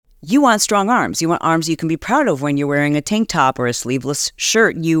You want strong arms. You want arms you can be proud of when you're wearing a tank top or a sleeveless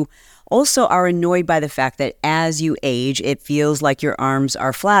shirt. You also are annoyed by the fact that as you age, it feels like your arms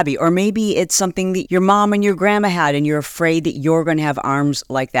are flabby. Or maybe it's something that your mom and your grandma had and you're afraid that you're going to have arms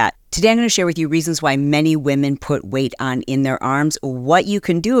like that. Today, I'm going to share with you reasons why many women put weight on in their arms, what you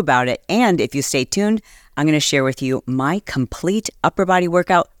can do about it, and if you stay tuned, I'm going to share with you my complete upper body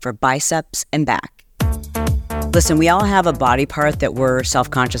workout for biceps and back. Listen, we all have a body part that we're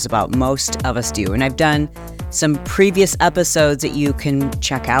self-conscious about. Most of us do. And I've done some previous episodes that you can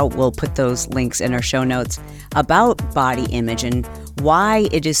check out. We'll put those links in our show notes about body image and why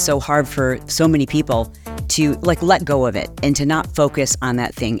it is so hard for so many people to let go of it and to not focus on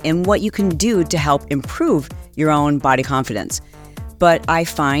that thing and what you can do to help improve your own body confidence. But I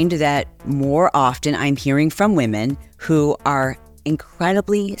find that more often I'm hearing from women who are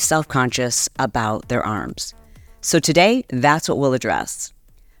incredibly self-conscious about their arms. So today, that's what we'll address.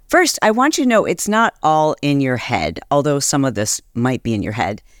 First, I want you to know it's not all in your head, although some of this might be in your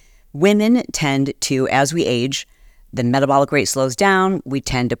head. Women tend to, as we age, the metabolic rate slows down, we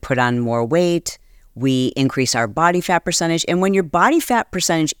tend to put on more weight, we increase our body fat percentage, and when your body fat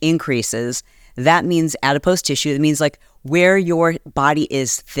percentage increases, that means adipose tissue. It means where your body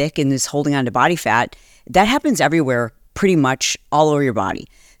is thick and is holding on to body fat, that happens everywhere, pretty much all over your body.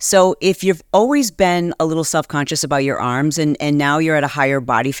 So if you've always been a little self-conscious about your arms and now you're at a higher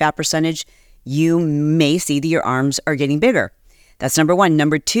body fat percentage, you may see that your arms are getting bigger. That's number one.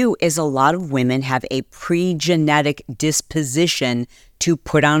 Number two is a lot of women have a pre-genetic disposition to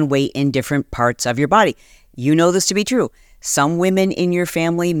put on weight in different parts of your body. You know this to be true. Some women in your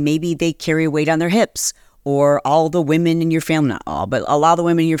family, maybe they carry weight on their hips, or all the women in your family, not all, but a lot of the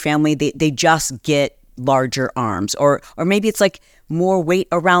women in your family, they just get larger arms, or maybe it's more weight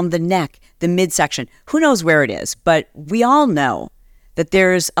around the neck, the midsection. Who knows where it is? But we all know that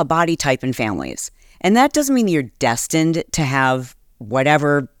there's a body type in families. And that doesn't mean you're destined to have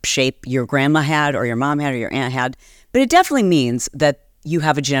whatever shape your grandma had or your mom had or your aunt had, but it definitely means that you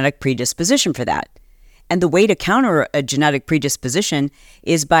have a genetic predisposition for that. And the way to counter a genetic predisposition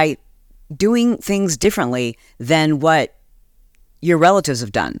is by doing things differently than what your relatives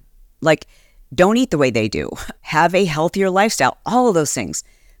have done. Don't eat the way they do. Have a healthier lifestyle, all of those things.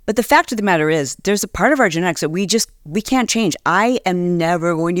 But the fact of the matter is, there's a part of our genetics that we can't change. I am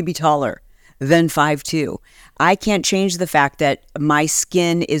never going to be taller than 5'2". I can't change the fact that my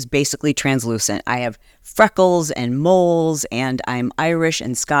skin is basically translucent. I have freckles and moles, and I'm Irish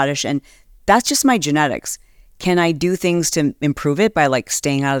and Scottish, and that's just my genetics. Can I do things to improve it by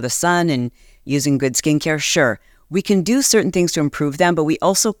staying out of the sun and using good skincare? Sure. We can do certain things to improve them, but we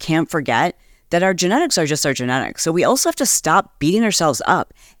also can't forget that our genetics are just our genetics. So we also have to stop beating ourselves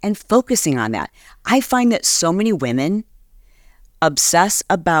up and focusing on that. I find that so many women obsess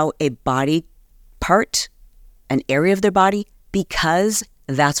about a body part, an area of their body, because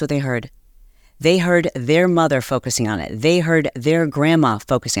that's what they heard. They heard their mother focusing on it. They heard their grandma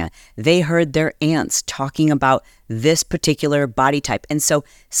focusing on it. They heard their aunts talking about this particular body type. And so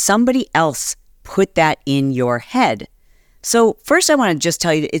somebody else put that in your head. So first, I want to just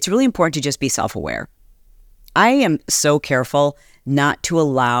tell you, it's really important to just be self-aware. I am so careful not to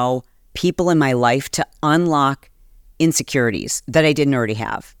allow people in my life to unlock insecurities that I didn't already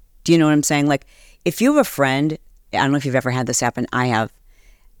have. Do you know what I'm saying? If you have a friend, I don't know if you've ever had this happen. I have.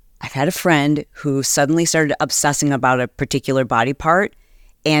 I've had a friend who suddenly started obsessing about a particular body part.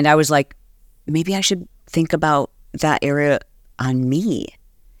 And I was like, maybe I should think about that area on me.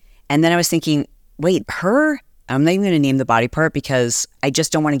 And then I was thinking, wait, her? I'm not even going to name the body part because I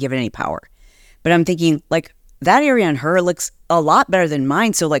just don't want to give it any power. But I'm thinking, that area on her looks a lot better than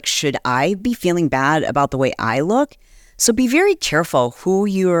mine. So, should I be feeling bad about the way I look? So be very careful who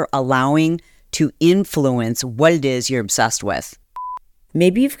you're allowing to influence what it is you're obsessed with.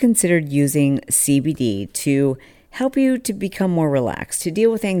 Maybe you've considered using CBD to help you to become more relaxed, to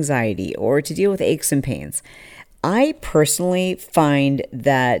deal with anxiety, or to deal with aches and pains. I personally find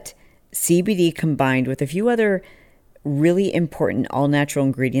that CBD combined with a few other really important all-natural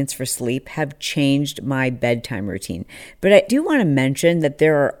ingredients for sleep have changed my bedtime routine. But I do want to mention that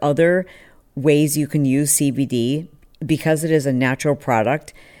there are other ways you can use CBD because it is a natural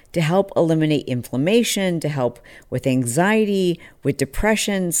product to help eliminate inflammation, to help with anxiety, with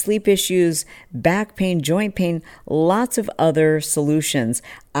depression, sleep issues, back pain, joint pain, lots of other solutions.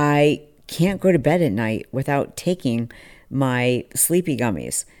 I can't go to bed at night without taking my sleepy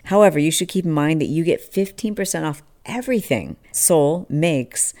gummies. However, you should keep in mind that you get 15% off everything Soul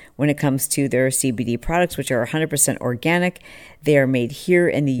makes when it comes to their CBD products, which are 100% organic. They are made here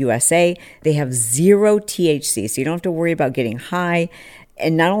in the USA. They have 0 THC, so you don't have to worry about getting high.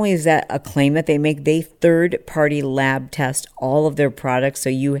 And not only is that a claim that they make, they third-party lab test all of their products so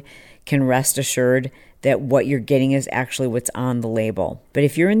you can rest assured that what you're getting is actually what's on the label. But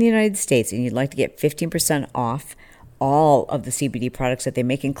if you're in the United States and you'd like to get 15% off all of the CBD products that they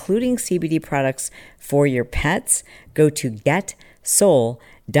make, including CBD products for your pets, go to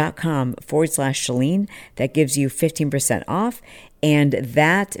getsoul.com/Chalene. That gives you 15% off. And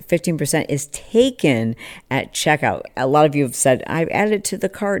that 15% is taken at checkout. A lot of you have said, I've added it to the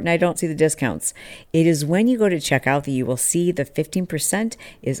cart and I don't see the discounts. It is when you go to checkout that you will see the 15%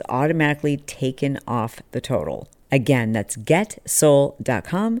 is automatically taken off the total. Again, that's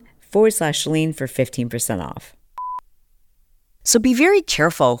getsoul.com/Chalene for 15% off. So be very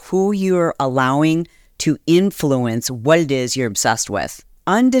careful who you're allowing to influence what it is you're obsessed with.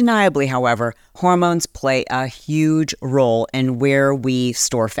 Undeniably, however, hormones play a huge role in where we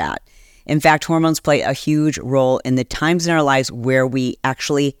store fat. In fact, hormones play a huge role in the times in our lives where we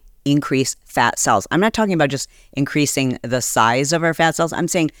actually increase fat cells. I'm not talking about just increasing the size of our fat cells. I'm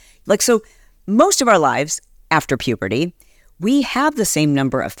saying, so most of our lives after puberty, we have the same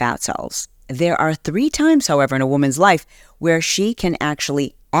number of fat cells. There are 3 times, however, in a woman's life where she can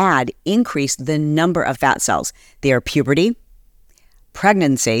actually increase the number of fat cells. They are puberty,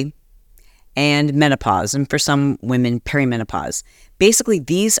 pregnancy, and menopause, and for some women, perimenopause. Basically,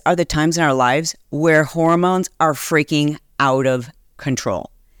 these are the times in our lives where hormones are freaking out of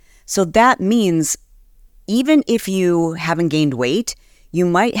control. So that means even if you haven't gained weight, you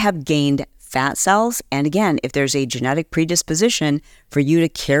might have gained fat cells. And again, if there's a genetic predisposition for you to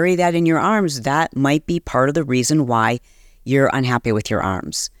carry that in your arms, that might be part of the reason why you're unhappy with your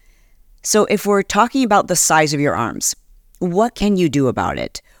arms. So if we're talking about the size of your arms, what can you do about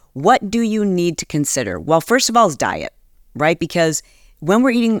it? What do you need to consider? Well, first of all is diet, right? Because when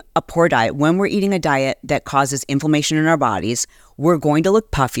we're eating a poor diet, when we're eating a diet that causes inflammation in our bodies, we're going to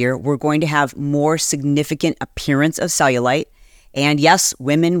look puffier. We're going to have more significant appearance of cellulite. And yes,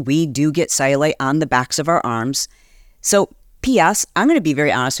 women, we do get cellulite on the backs of our arms. So P.S., I'm going to be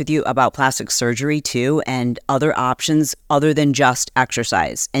very honest with you about plastic surgery too and other options other than just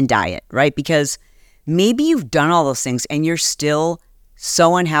exercise and diet, right? Because maybe you've done all those things and you're still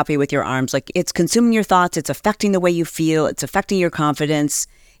so unhappy with your arms. It's consuming your thoughts. It's affecting the way you feel. It's affecting your confidence.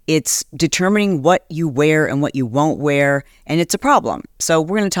 It's determining what you wear and what you won't wear. And it's a problem. So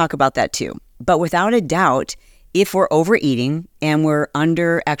we're going to talk about that too. But without a doubt, if we're overeating and we're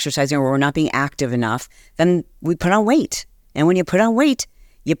under exercising or we're not being active enough, then we put on weight. And when you put on weight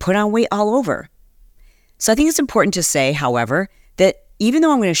all over. So I think it's important to say, however, that even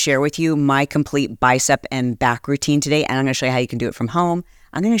though I'm going to share with you my complete bicep and back routine today, and I'm going to show you how you can do it from home,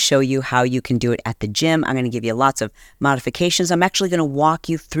 I'm going to show you how you can do it at the gym. I'm going to give you lots of modifications. I'm actually going to walk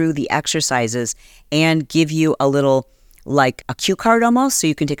you through the exercises and give you a little, like a cue card almost, so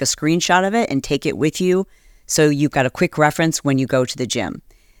you can take a screenshot of it and take it with you so you've got a quick reference when you go to the gym.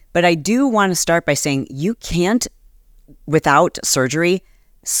 But I do want to start by saying you can't, without surgery,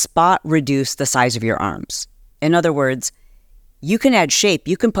 spot reduce the size of your arms. In other words, you can add shape,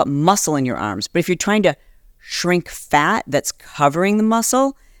 you can put muscle in your arms, but if you're trying to shrink fat that's covering the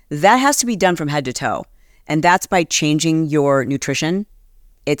muscle, that has to be done from head to toe. And that's by changing your nutrition.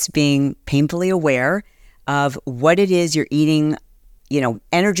 It's being painfully aware of what it is you're eating,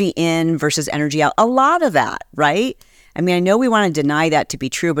 energy in versus energy out. A lot of that, right? I mean, I know we want to deny that to be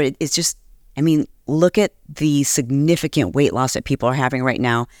true, but it's just, look at the significant weight loss that people are having right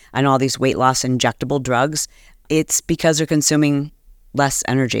now on all these weight loss injectable drugs. It's because they're consuming less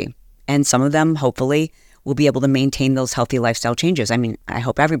energy. And some of them, hopefully, will be able to maintain those healthy lifestyle changes. I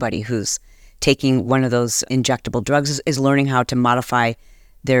hope everybody who's taking one of those injectable drugs is learning how to modify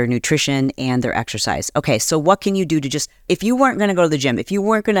their nutrition and their exercise. Okay, so what can you do to just, if you weren't going to go to the gym, if you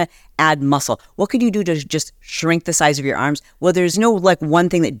weren't going to add muscle, what could you do to just shrink the size of your arms? Well, there's no one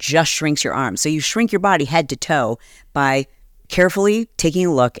thing that just shrinks your arms. So you shrink your body head to toe by carefully taking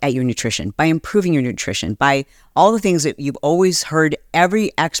a look at your nutrition, by improving your nutrition, by all the things that you've always heard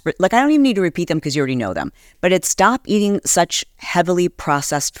every expert, I don't even need to repeat them because you already know them, but it's stop eating such heavily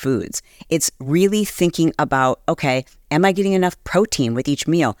processed foods. It's really thinking about, okay, am I getting enough protein with each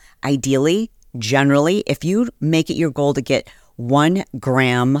meal? Ideally, generally, if you make it your goal to get 1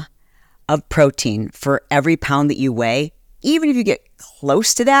 gram of protein for every pound that you weigh, even if you get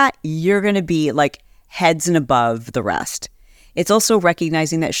close to that, you're going to be heads and above the rest. It's also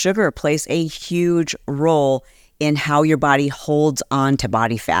recognizing that sugar plays a huge role in how your body holds on to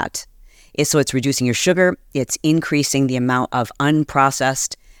body fat. So it's reducing your sugar, it's increasing the amount of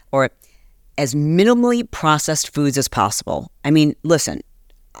unprocessed or as minimally processed foods as possible. Listen,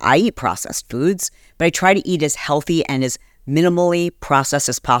 I eat processed foods, but I try to eat as healthy and as minimally processed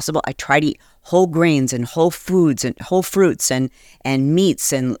as possible. I try to eat whole grains and whole foods and whole fruits and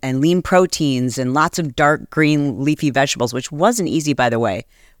meats and lean proteins and lots of dark green leafy vegetables, which wasn't easy, by the way.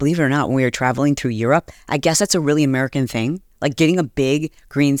 Believe it or not, when we were traveling through Europe, I guess that's a really American thing. Like getting a big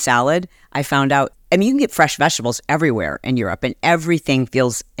green salad, I found out, I mean, you can get fresh vegetables everywhere in Europe and everything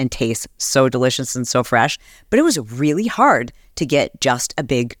feels and tastes so delicious and so fresh, but it was really hard to get just a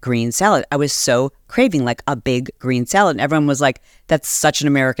big green salad. I was so craving like a big green salad. And everyone was like, that's such an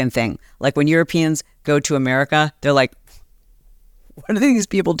American thing. Like when Europeans go to America, they're like, what are these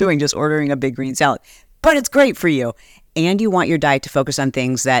people doing just ordering a big green salad? But it's great for you. And you want your diet to focus on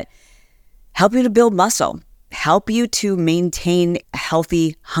things that help you to build muscle, help you to maintain a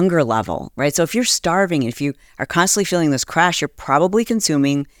healthy hunger level, right? So if you're starving, if you are constantly feeling this crash, you're probably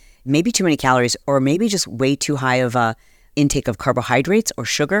consuming maybe too many calories or maybe just way too high of a intake of carbohydrates or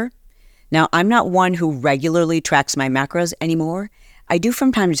sugar. Now, I'm not one who regularly tracks my macros anymore. I do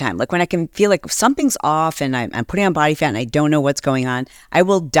from time to time. Like when I can feel like something's off and I'm putting on body fat and I don't know what's going on, I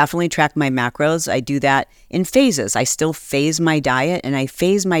will definitely track my macros. I do that in phases. I still phase my diet, and I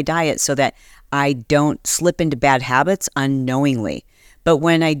phase my diet so that I don't slip into bad habits unknowingly. But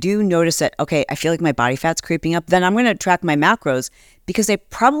when I do notice that, okay, I feel like my body fat's creeping up, then I'm going to track my macros because I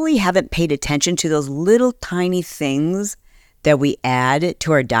probably haven't paid attention to those little tiny things that we add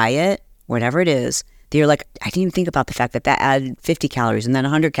to our diet, whatever it is. You're like, I didn't even think about the fact that added 50 calories and then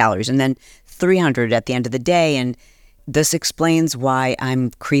 100 calories and then 300 at the end of the day. And this explains why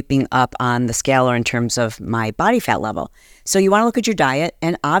I'm creeping up on the scale or in terms of my body fat level. So you want to look at your diet,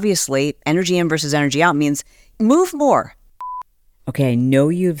 and obviously energy in versus energy out means move more. Okay, I know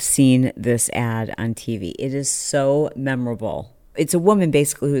you've seen this ad on TV. It is so memorable. It's a woman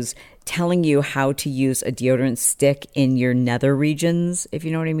basically who's telling you how to use a deodorant stick in your nether regions, if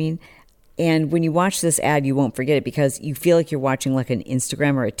you know what I mean. And when you watch this ad, you won't forget it because you feel like you're watching like an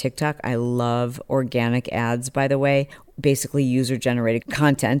Instagram or a TikTok. I love organic ads, by the way, basically user-generated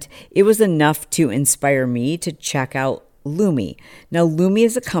content. It was enough to inspire me to check out Lumi. Now, Lumi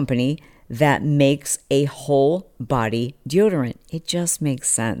is a company that makes a whole body deodorant. It just makes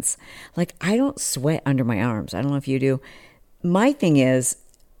sense. Like, I don't sweat under my arms. I don't know if you do. My thing is,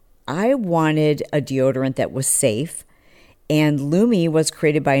 I wanted a deodorant that was safe. And Lumi was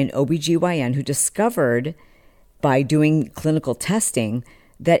created by an OBGYN who discovered by doing clinical testing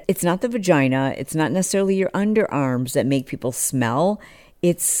that it's not the vagina, it's not necessarily your underarms that make people smell,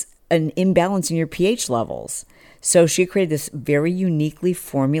 it's an imbalance in your pH levels. So she created this very uniquely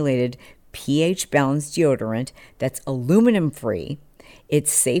formulated pH balanced deodorant that's aluminum free,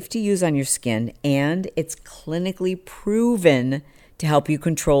 it's safe to use on your skin, and it's clinically proven to help you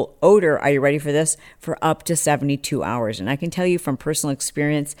control odor, are you ready for this, for up to 72 hours. And I can tell you from personal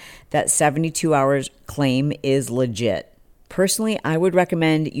experience that 72 hours claim is legit. Personally, I would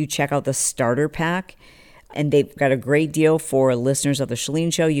recommend you check out the starter pack, and they've got a great deal for listeners of the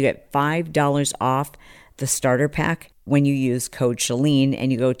Chalene Show. You get $5 off the starter pack when you use code Chalene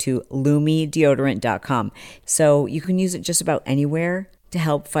and you go to lumideodorant.com. So you can use it just about anywhere to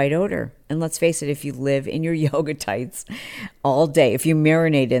help fight odor. And let's face it, if you live in your yoga tights all day, if you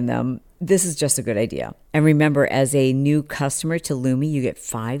marinate in them, this is just a good idea. And remember, as a new customer to Lumi, you get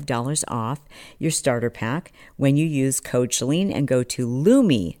 $5 off your starter pack when you use code Chalene and go to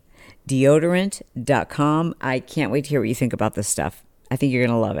lumideodorant.com. I can't wait to hear what you think about this stuff. I think you're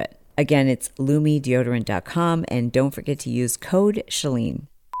going to love it. Again, it's lumideodorant.com, and don't forget to use code Chalene.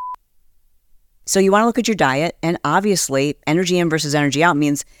 So you want to look at your diet, and obviously energy in versus energy out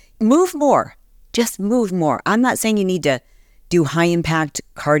means move more. Just move more. I'm not saying you need to do high impact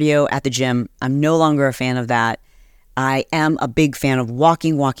cardio at the gym. I'm no longer a fan of that. I am a big fan of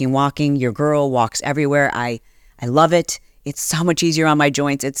walking. Your girl walks everywhere. I love it. It's so much easier on my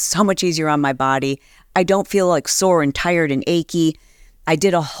joints. It's so much easier on my body. I don't feel like sore and tired and achy. I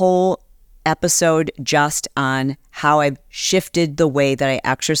did a whole episode just on how I've shifted the way that I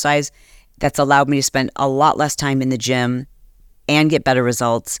exercise. That's allowed me to spend a lot less time in the gym and get better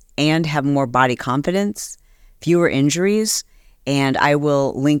results and have more body confidence, fewer injuries, and I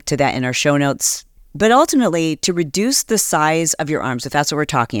will link to that in our show notes. But ultimately, to reduce the size of your arms, if that's what we're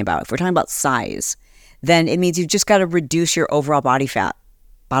talking about, if we're talking about size, then it means you've just got to reduce your overall body fat,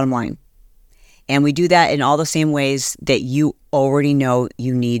 bottom line. And we do that in all the same ways that you already know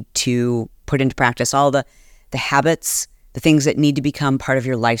you need to put into practice, all the habits, the things that need to become part of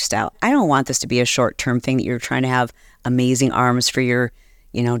your lifestyle. I don't want this to be a short-term thing that you're trying to have amazing arms for your,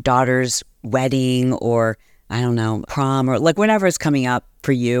 daughter's wedding or, I don't know, prom or like whenever it's coming up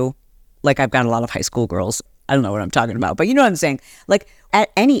for you. Like I've got a lot of high school girls. I don't know what I'm talking about, but you know what I'm saying? Like at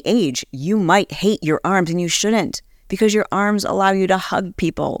any age, you might hate your arms and you shouldn't because your arms allow you to hug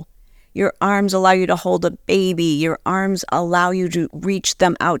people. Your arms allow you to hold a baby. Your arms allow you to reach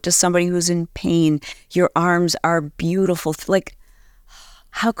them out to somebody who's in pain. Your arms are beautiful. Like,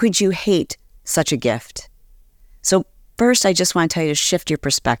 how could you hate such a gift? So first, I just want to tell you to shift your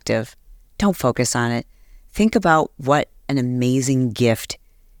perspective. Don't focus on it. Think about what an amazing gift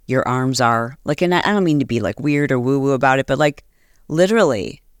your arms are. Like, and I don't mean to be like weird or woo-woo about it, but like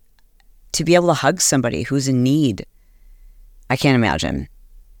literally to be able to hug somebody who's in need. I can't imagine.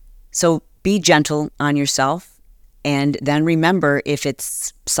 So be gentle on yourself, and then remember, if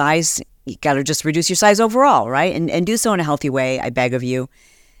it's size, you got to just reduce your size overall, right? And do so in a healthy way, I beg of you.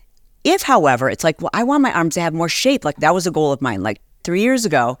 If, however, it's like, well, I want my arms to have more shape, like that was a goal of mine. Like 3 years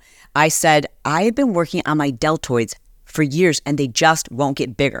ago, I said, I have been working on my deltoids for years and they just won't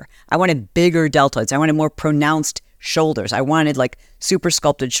get bigger. I wanted bigger deltoids. I wanted more pronounced shoulders. I wanted like super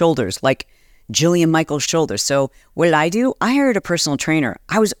sculpted shoulders, like Jillian Michaels' shoulders. So what did I do? I hired a personal trainer.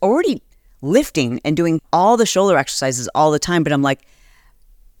 I was already lifting and doing all the shoulder exercises all the time, but I'm like,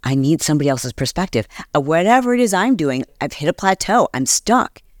 I need somebody else's perspective. Whatever it is I'm doing, I've hit a plateau. I'm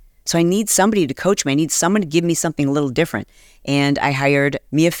stuck. So I need somebody to coach me. I need someone to give me something a little different. And I hired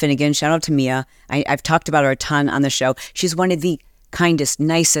Mia Finnegan. Shout out to Mia. I've talked about her a ton on the show. She's one of the kindest,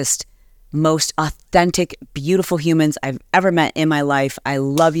 nicest, most authentic, beautiful humans I've ever met in my life. I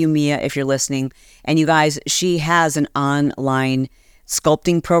love you, Mia, if you're listening. And you guys, she has an online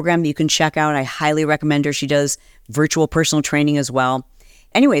sculpting program that you can check out. I highly recommend her. She does virtual personal training as well.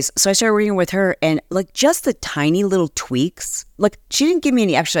 Anyways, so I started working with her, and like just the tiny little tweaks, like she didn't give me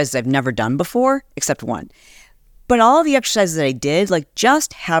any exercises I've never done before, except one. But all of the exercises that I did, like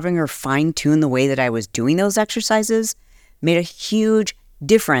just having her fine tune the way that I was doing those exercises made a huge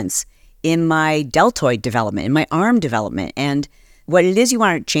difference in my deltoid development, in my arm development. And what it is you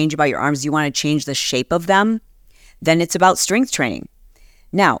want to change about your arms, you want to change the shape of them, then it's about strength training.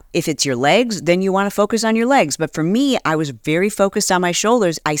 Now, if it's your legs, then you want to focus on your legs. But for me, I was very focused on my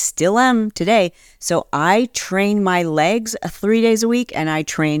shoulders. I still am today. So I train my legs 3 days a week, and I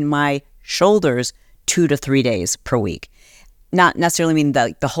train my shoulders 2 to 3 days per week. Not necessarily mean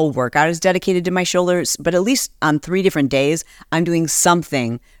that the whole workout is dedicated to my shoulders, but at least on 3 different days, I'm doing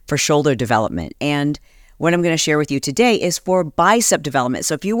something for shoulder development. And what I'm going to share with you today is for bicep development.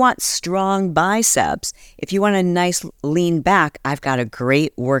 So if you want strong biceps, if you want a nice lean back, I've got a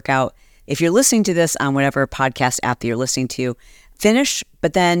great workout. If you're listening to this on whatever podcast app that you're listening to, finish,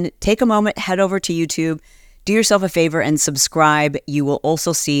 but then take a moment, head over to YouTube, do yourself a favor and subscribe. You will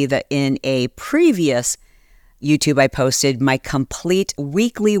also see that in a previous YouTube, I posted my complete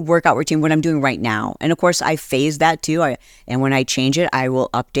weekly workout routine, what I'm doing right now. And of course, I phase that too. And when I change it, I will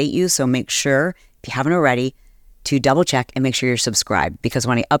update you. So make sure, if you haven't already, to double check and make sure you're subscribed, because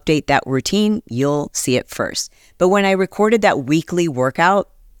when I update that routine, you'll see it first. But when I recorded that weekly workout,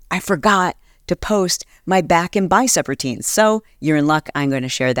 I forgot to post my back and bicep routines. So you're in luck. I'm going to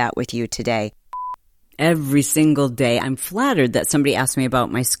share that with you today. Every single day, I'm flattered that somebody asked me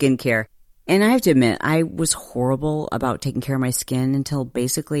about my skincare. And I have to admit, I was horrible about taking care of my skin until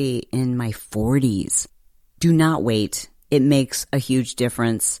basically in my 40s. Do not wait. It makes a huge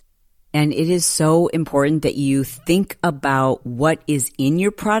difference. And it is so important that you think about what is in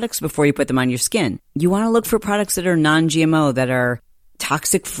your products before you put them on your skin. You want to look for products that are non-GMO, that are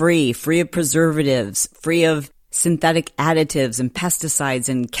toxic-free, free of preservatives, free of synthetic additives and pesticides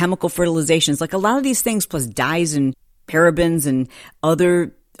and chemical fertilizations. Like a lot of these things, plus dyes and parabens and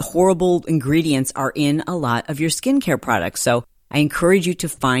other horrible ingredients, are in a lot of your skincare products. So I encourage you to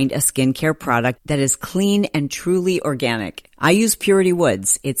find a skincare product that is clean and truly organic. I use Purity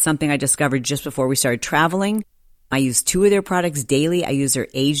Woods. It's something I discovered just before we started traveling. I use 2 of their products daily. I use their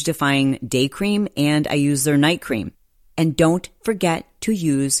age-defying day cream and I use their night cream. And don't forget to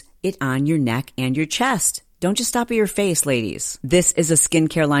use it on your neck and your chest. Don't just stop at your face, ladies. This is a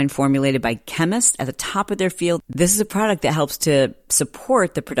skincare line formulated by chemists at the top of their field. This is a product that helps to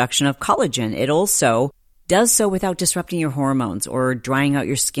support the production of collagen. It also does so without disrupting your hormones or drying out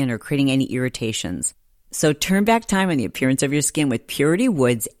your skin or creating any irritations. So turn back time on the appearance of your skin with Purity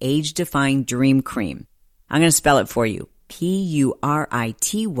Woods Age-Defying Dream Cream. I'm going to spell it for you.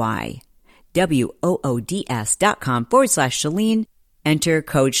 PURITYWOODS.com/Chalene. Enter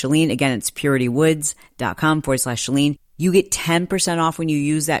code Chalene. Again, it's puritywoods.com/Chalene. You get 10% off when you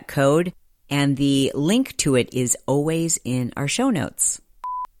use that code, and the link to it is always in our show notes.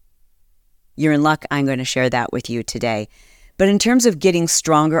 You're in luck. I'm going to share that with you today. But in terms of getting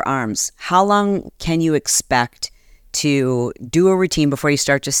stronger arms, how long can you expect to do a routine before you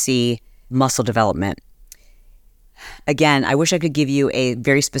start to see muscle development? Again, I wish I could give you a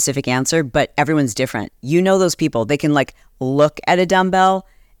very specific answer, but everyone's different. You know those people, they can like look at a dumbbell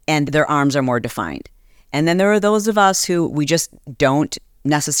and their arms are more defined. And then there are those of us who we just don't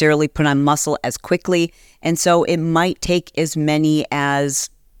necessarily put on muscle as quickly. And so it might take as many as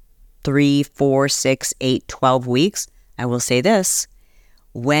 3, 4, 6, 8, 12 weeks. I will say this,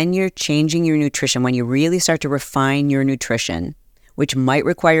 when you're changing your nutrition, when you really start to refine your nutrition, which might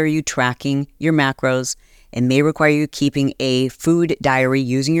require you tracking your macros, it may require you keeping a food diary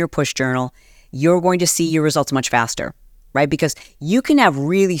using your push journal, you're going to see your results much faster, right? Because you can have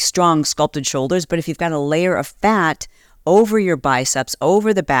really strong sculpted shoulders, but if you've got a layer of fat over your biceps,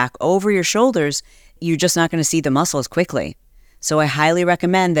 over the back, over your shoulders, you're just not going to see the muscle as quickly. So I highly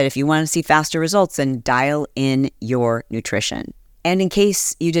recommend that if you want to see faster results, then dial in your nutrition. And in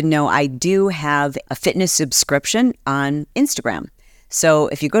case you didn't know, I do have a fitness subscription on Instagram. So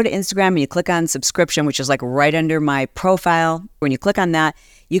if you go to Instagram and you click on subscription, which is like right under my profile, when you click on that,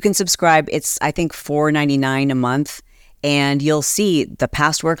 you can subscribe. It's, I think, $4.99 a month. And you'll see the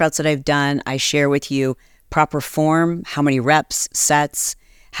past workouts that I've done. I share with you proper form, how many reps, sets,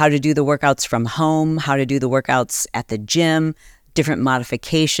 how to do the workouts from home, how to do the workouts at the gym, different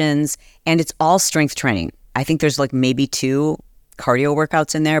modifications. And it's all strength training. I think there's like maybe 2 cardio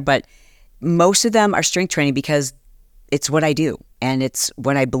workouts in there, but most of them are strength training because it's what I do and it's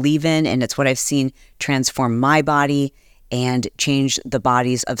what I believe in and it's what I've seen transform my body and change the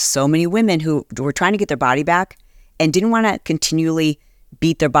bodies of so many women who were trying to get their body back and didn't want to continually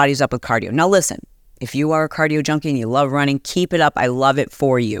beat their bodies up with cardio. Now listen, if you are a cardio junkie and you love running, keep it up. I love it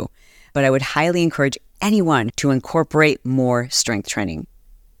for you. But I would highly encourage anyone to incorporate more strength training.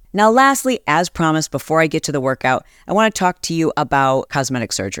 Now, lastly, as promised, before I get to the workout, I want to talk to you about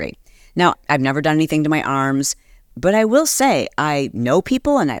cosmetic surgery. Now, I've never done anything to my arms, but I will say I know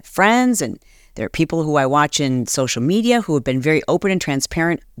people and I have friends and there are people who I watch in social media who have been very open and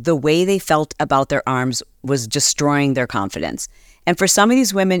transparent. The way they felt about their arms was destroying their confidence. And for some of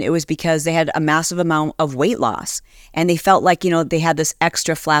these women, it was because they had a massive amount of weight loss and they felt like, they had this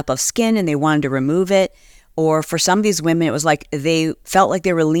extra flap of skin and they wanted to remove it. Or for some of these women, it was like they felt like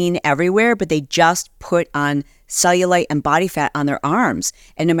they were lean everywhere, but they just put on cellulite and body fat on their arms.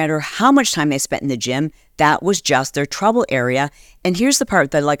 And no matter how much time they spent in the gym, that was just their trouble area. And here's the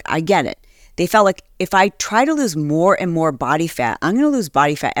part that I get it. They felt like if I try to lose more and more body fat, I'm going to lose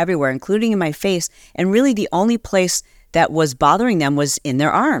body fat everywhere, including in my face. And really the only place that was bothering them was in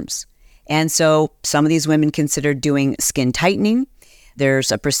their arms. And so some of these women considered doing skin tightening.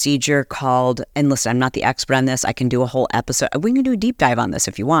 There's a procedure called, and listen, I'm not the expert on this. I can do a whole episode. We can do a deep dive on this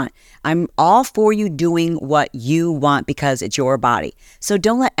if you want. I'm all for you doing what you want because it's your body. So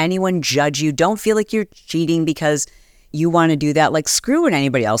don't let anyone judge you. Don't feel like you're cheating because you want to do that. Screw what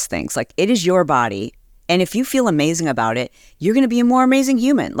anybody else thinks. It is your body. And if you feel amazing about it, you're going to be a more amazing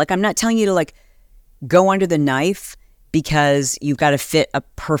human. I'm not telling you to go under the knife because you've got to fit a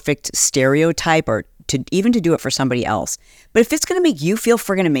perfect stereotype or to do it for somebody else. But if it's going to make you feel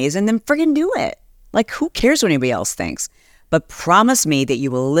friggin' amazing, then friggin' do it. Who cares what anybody else thinks? But promise me that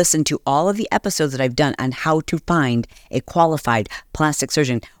you will listen to all of the episodes that I've done on how to find a qualified plastic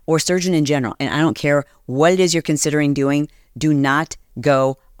surgeon or surgeon in general. And I don't care what it is you're considering doing. Do not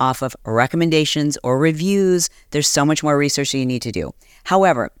go off of recommendations or reviews. There's so much more research that you need to do.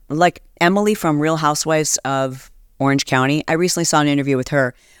 However, like Emily from Real Housewives of Orange County, I recently saw an interview with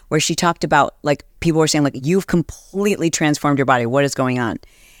her where she talked about people were saying you've completely transformed your body. What is going on?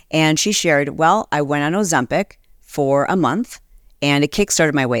 And she shared, well, I went on Ozempic for a month and it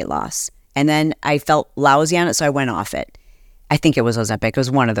kickstarted my weight loss. And then I felt lousy on it, so I went off it. I think it was Ozempic. It was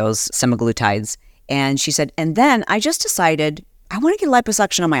one of those semaglutides. And she said, and then I just decided I want to get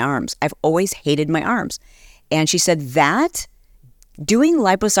liposuction on my arms. I've always hated my arms. And she said that doing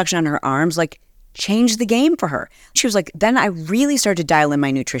liposuction on her arms, changed the game for her. She was like, then I really started to dial in my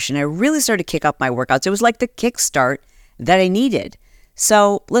nutrition. I really started to kick up my workouts. It was like the kickstart that I needed.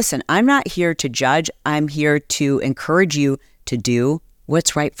 So listen, I'm not here to judge. I'm here to encourage you to do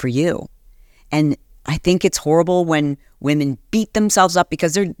what's right for you. And I think it's horrible when women beat themselves up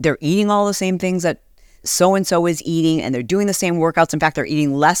because they're eating all the same things that so-and-so is eating and they're doing the same workouts. In fact, they're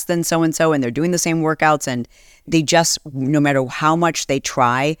eating less than so-and-so and they're doing the same workouts. And they just, no matter how much they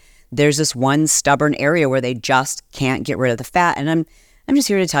try, there's this one stubborn area where they just can't get rid of the fat. And I'm just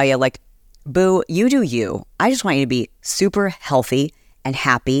here to tell you, boo, you do you. I just want you to be super healthy and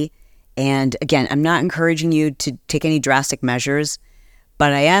happy. And again, I'm not encouraging you to take any drastic measures,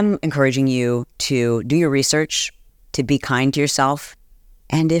 but I am encouraging you to do your research, to be kind to yourself.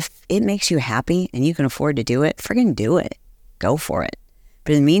 And if it makes you happy and you can afford to do it, friggin' do it. Go for it.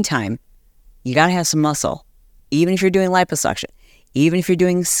 But in the meantime, you got to have some muscle. even if you're doing liposuction, even if you're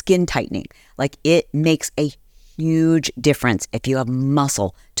doing skin tightening, like it makes a huge difference if you have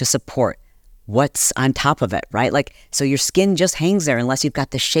muscle to support what's on top of it, right? Like, so your skin just hangs there unless you've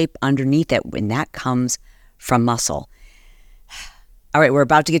got the shape underneath it, when that comes from muscle. All right, we're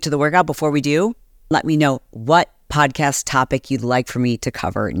about to get to the workout. Before we do, let me know what podcast topic you'd like for me to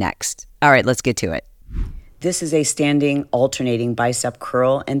cover next. All right, let's get to it. This is a standing alternating bicep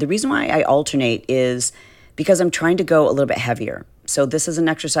curl. And the reason why I alternate is because I'm trying to go a little bit heavier. So this is an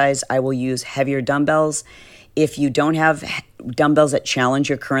exercise I will use heavier dumbbells. If you don't have dumbbells that challenge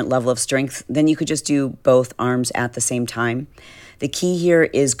your current level of strength, then you could just do both arms at the same time. The key here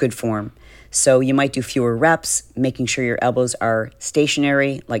is good form. So you might do fewer reps, making sure your elbows are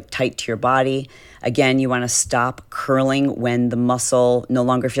stationary, like tight to your body. Again, you want to stop curling when the muscle no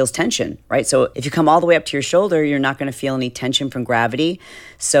longer feels tension, right? So if you come all the way up to your shoulder, you're not going to feel any tension from gravity.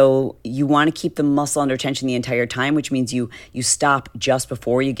 So you want to keep the muscle under tension the entire time, which means you stop just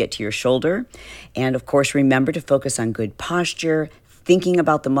before you get to your shoulder. And of course, remember to focus on good posture, thinking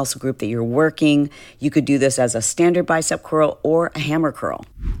about the muscle group that you're working. You could do this as a standard bicep curl or a hammer curl.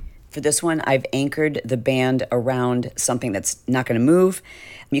 For this one, I've anchored the band around something that's not going to move.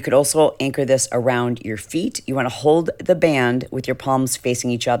 You could also anchor this around your feet. You want to hold the band with your palms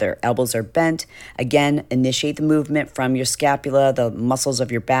facing each other. Elbows are bent. Again, initiate the movement from your scapula, the muscles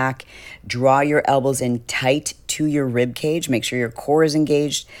of your back. Draw your elbows in tight to your rib cage. Make sure your core is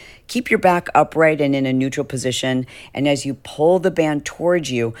engaged. Keep your back upright and in a neutral position. And as you pull the band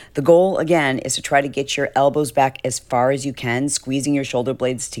towards you, the goal, again, is to try to get your elbows back as far as you can, squeezing your shoulder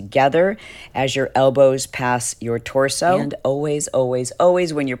blades together as your elbows pass your torso. And always, always,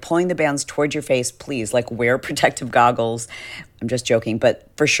 always, when you're pulling the bands towards your face, please, like, wear protective goggles. I'm just joking, but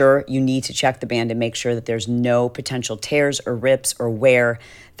for sure, you need to check the band and make sure that there's no potential tears or rips or wear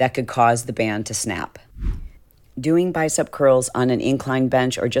that could cause the band to snap. Doing bicep curls on an incline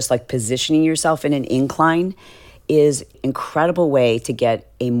bench, or just like positioning yourself in an incline, is an incredible way to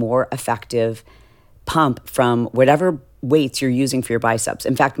get a more effective pump from whatever weights you're using for your biceps.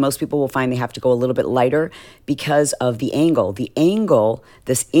 In fact, most people will find they have to go a little bit lighter because of the angle. The angle,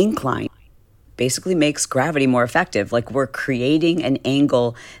 this incline, basically makes gravity more effective. Like, we're creating an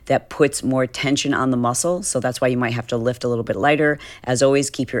angle that puts more tension on the muscle. So that's why you might have to lift a little bit lighter. As always,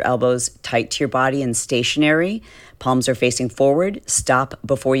 keep your elbows tight to your body and stationary. Palms are facing forward. Stop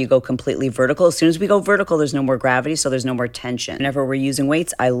before you go completely vertical. As soon as we go vertical, there's no more gravity, so there's no more tension. Whenever we're using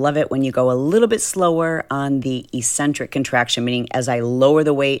weights, I love it when you go a little bit slower on the eccentric contraction, meaning as I lower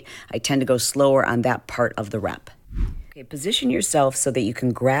the weight, I tend to go slower on that part of the rep. Okay, position yourself so that you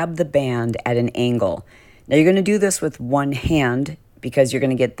can grab the band at an angle. Now, you're going to do this with one hand because you're going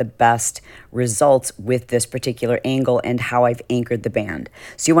to get the best results with this particular angle and how I've anchored the band.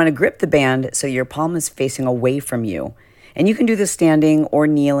 So you want to grip the band so your palm is facing away from you. And you can do this standing or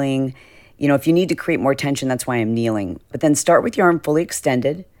kneeling. You know, if you need to create more tension, that's why I'm kneeling. But then start with your arm fully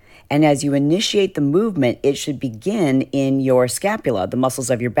extended. And as you initiate the movement, it should begin in your scapula, the muscles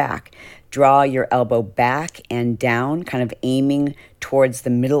of your back. Draw your elbow back and down, kind of aiming towards the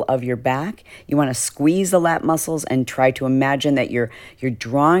middle of your back. You want to squeeze the lat muscles and try to imagine that you're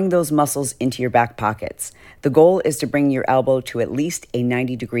drawing those muscles into your back pockets. The goal is to bring your elbow to at least a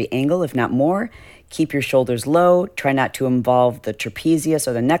 90-degree angle, if not more. Keep your shoulders low. Try not to involve the trapezius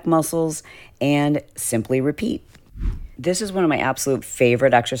or the neck muscles, and simply repeat. This is one of my absolute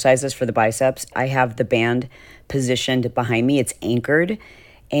favorite exercises for the biceps. I have the band positioned behind me. It's anchored.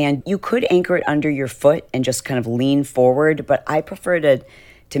 And you could anchor it under your foot and just kind of lean forward, but I prefer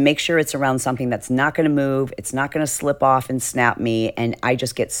to make sure it's around something that's not going to move, it's not going to slip off and snap me, and I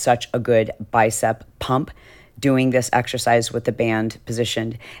just get such a good bicep pump doing this exercise with the band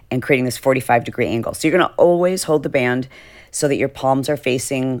positioned and creating this 45-degree angle. So you're going to always hold the band so that your palms are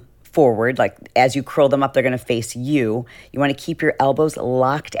facing forward. Like, as you curl them up, they're going to face you. You want to keep your elbows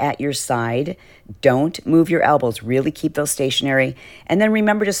locked at your side. Don't move your elbows. Really keep those stationary. And then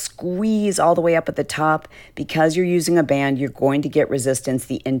remember to squeeze all the way up at the top. Because you're using a band, you're going to get resistance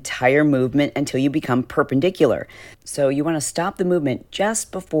the entire movement until you become perpendicular. So you want to stop the movement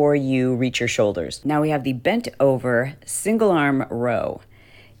just before you reach your shoulders. Now we have the bent over single arm row.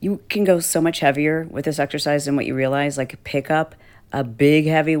 You can go so much heavier with this exercise than what you realize. Like, pick up a big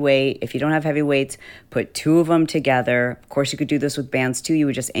heavy weight. If you don't have heavy weights, put two of them together. Of course, you could do this with bands too. You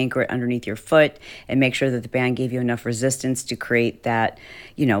would just anchor it underneath your foot and make sure that the band gave you enough resistance to create that,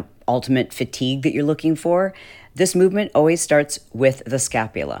 ultimate fatigue that you're looking for. This movement always starts with the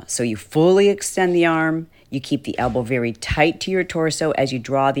scapula. So you fully extend the arm, You keep the elbow very tight to your torso as you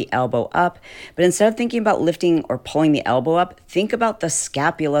draw the elbow up. But instead of thinking about lifting or pulling the elbow up, think about the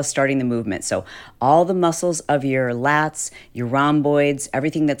scapula starting the movement. So all the muscles of your lats, your rhomboids,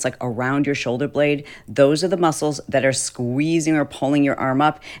 everything that's like around your shoulder blade, those are the muscles that are squeezing or pulling your arm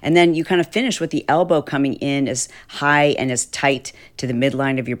up. And then you kind of finish with the elbow coming in as high and as tight to the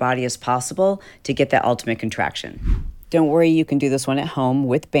midline of your body as possible to get that ultimate contraction. Don't worry, you can do this one at home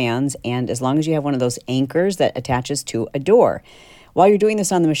with bands, and as long as you have one of those anchors that attaches to a door. While you're doing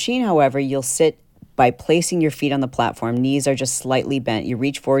this on the machine, however, you'll sit by placing your feet on the platform. Knees are just slightly bent. You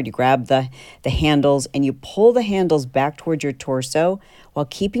reach forward, you grab the handles, and you pull the handles back towards your torso while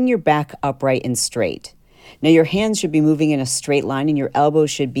keeping your back upright and straight. Now, your hands should be moving in a straight line, and your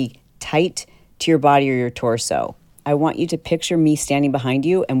elbows should be tight to your body or your torso. I want you to picture me standing behind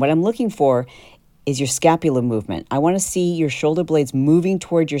you, and what I'm looking for is your scapula movement. I want to see your shoulder blades moving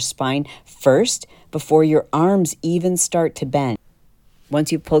toward your spine first before your arms even start to bend.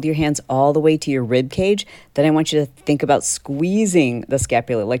 Once you've pulled your hands all the way to your rib cage, then I want you to think about squeezing the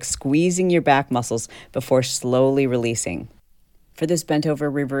scapula, like squeezing your back muscles before slowly releasing. For this bent over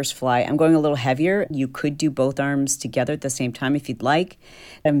reverse fly, I'm going a little heavier. You could do both arms together at the same time if you'd like.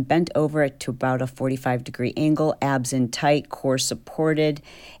 I'm bent over to about a 45-degree angle, abs in tight, core supported,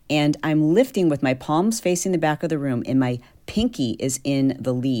 and I'm lifting with my palms facing the back of the room, and my pinky is in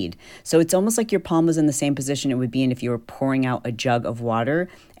the lead. So it's almost like your palm is in the same position it would be in if you were pouring out a jug of water.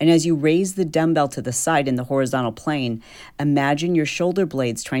 And as you raise the dumbbell to the side in the horizontal plane, imagine your shoulder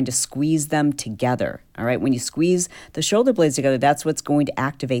blades trying to squeeze them together. All right, when you squeeze the shoulder blades together, that's what's going to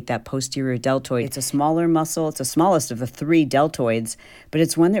activate that posterior deltoid. It's a smaller muscle. It's the smallest of the 3 deltoids, but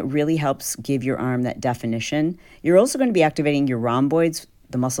it's one that really helps give your arm that definition. You're also going to be activating your rhomboids,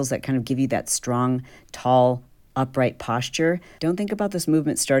 the muscles that kind of give you that strong, tall, upright posture. Don't think about this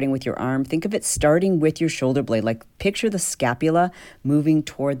movement starting with your arm. Think of it starting with your shoulder blade. Like picture the scapula moving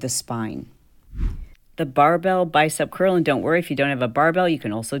toward the spine. The barbell bicep curl, and don't worry if you don't have a barbell, you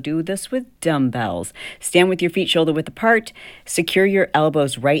can also do this with dumbbells. Stand with your feet shoulder width apart, secure your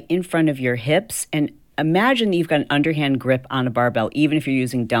elbows right in front of your hips, and imagine that you've got an underhand grip on a barbell, even if you're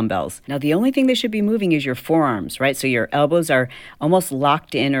using dumbbells. Now, the only thing that should be moving is your forearms, right? So your elbows are almost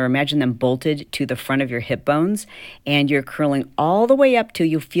locked in, or imagine them bolted to the front of your hip bones, and you're curling all the way up till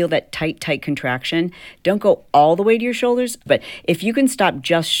you feel that tight contraction. Don't go all the way to your shoulders, but if you can stop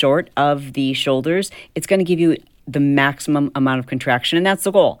just short of the shoulders, it's going to give you the maximum amount of contraction, and that's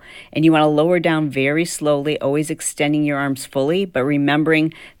the goal. And you want to lower down very slowly, always extending your arms fully, but remembering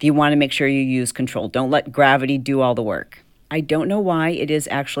that you want to make sure you use control. Don't let gravity do all the work. I don't know why it is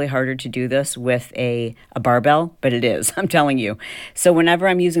actually harder to do this with a barbell, but it is, I'm telling you. So whenever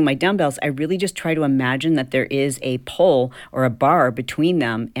I'm using my dumbbells, I really just try to imagine that there is a pole or a bar between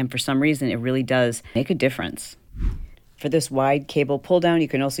them, and for some reason, it really does make a difference. For this wide cable pull down, you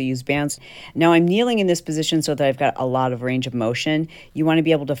can also use bands. Now I'm kneeling in this position so that I've got a lot of range of motion. You want to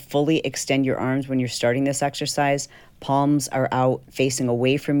be able to fully extend your arms when you're starting this exercise. Palms are out facing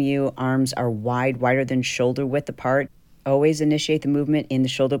away from you. Arms are wider than shoulder width apart. Always initiate the movement in the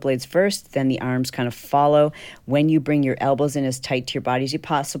shoulder blades first, then the arms kind of follow. When you bring your elbows in as tight to your body as you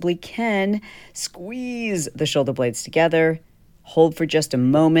possibly can, squeeze the shoulder blades together. Hold for just a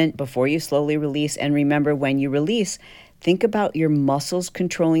moment before you slowly release. And remember, when you release, think about your muscles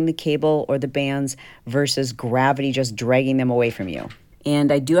controlling the cable or the bands versus gravity just dragging them away from you.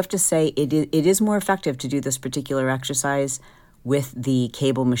 And I do have to say, it is more effective to do this particular exercise with the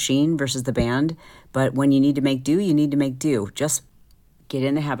cable machine versus the band. But when you need to make do, you need to make do. Just get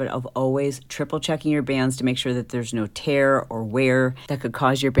in the habit of always triple checking your bands to make sure that there's no tear or wear that could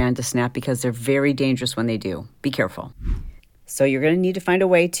cause your band to snap, because they're very dangerous when they do. Be careful. So you're going to need to find a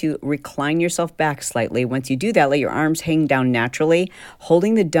way to recline yourself back slightly. Once you do that, let your arms hang down naturally,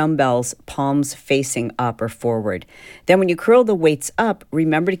 holding the dumbbells palms facing up or forward. Then when you curl the weights up,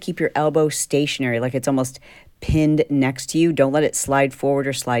 remember to keep your elbow stationary, like it's almost pinned next to you. Don't let it slide forward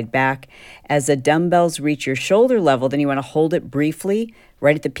or slide back. As the dumbbells reach your shoulder level, then you want to hold it briefly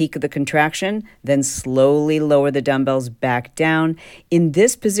right at the peak of the contraction, then slowly lower the dumbbells back down. In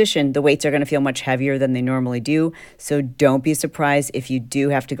this position, the weights are going to feel much heavier than they normally do, so don't be surprised if you do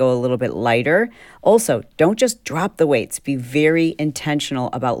have to go a little bit lighter. Also, don't just drop the weights. Be very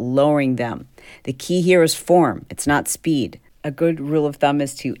intentional about lowering them. The key here is form. It's not speed. A good rule of thumb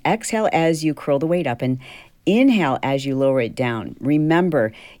is to exhale as you curl the weight up and inhale as you lower it down.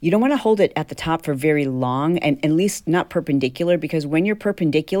 Remember, you don't want to hold it at the top for very long, and at least not perpendicular, because when you're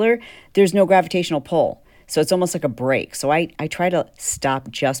perpendicular, there's no gravitational pull. So it's almost like a brake. So I try to stop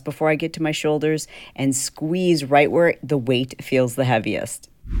just before I get to my shoulders and squeeze right where the weight feels the heaviest.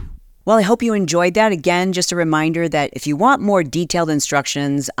 Well, I hope you enjoyed that. Again, just a reminder that if you want more detailed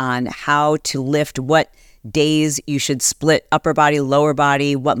instructions on how to lift, what days you should split upper body, lower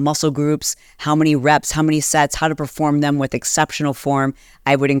body, what muscle groups, how many reps, how many sets, how to perform them with exceptional form,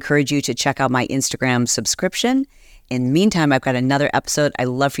 I would encourage you to check out my Instagram subscription. In the meantime, I've got another episode I'd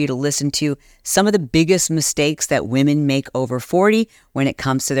love for you to listen to, some of the biggest mistakes that women make over 40 when it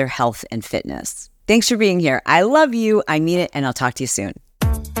comes to their health and fitness. Thanks for being here. I love you. I mean it, and I'll talk to you soon.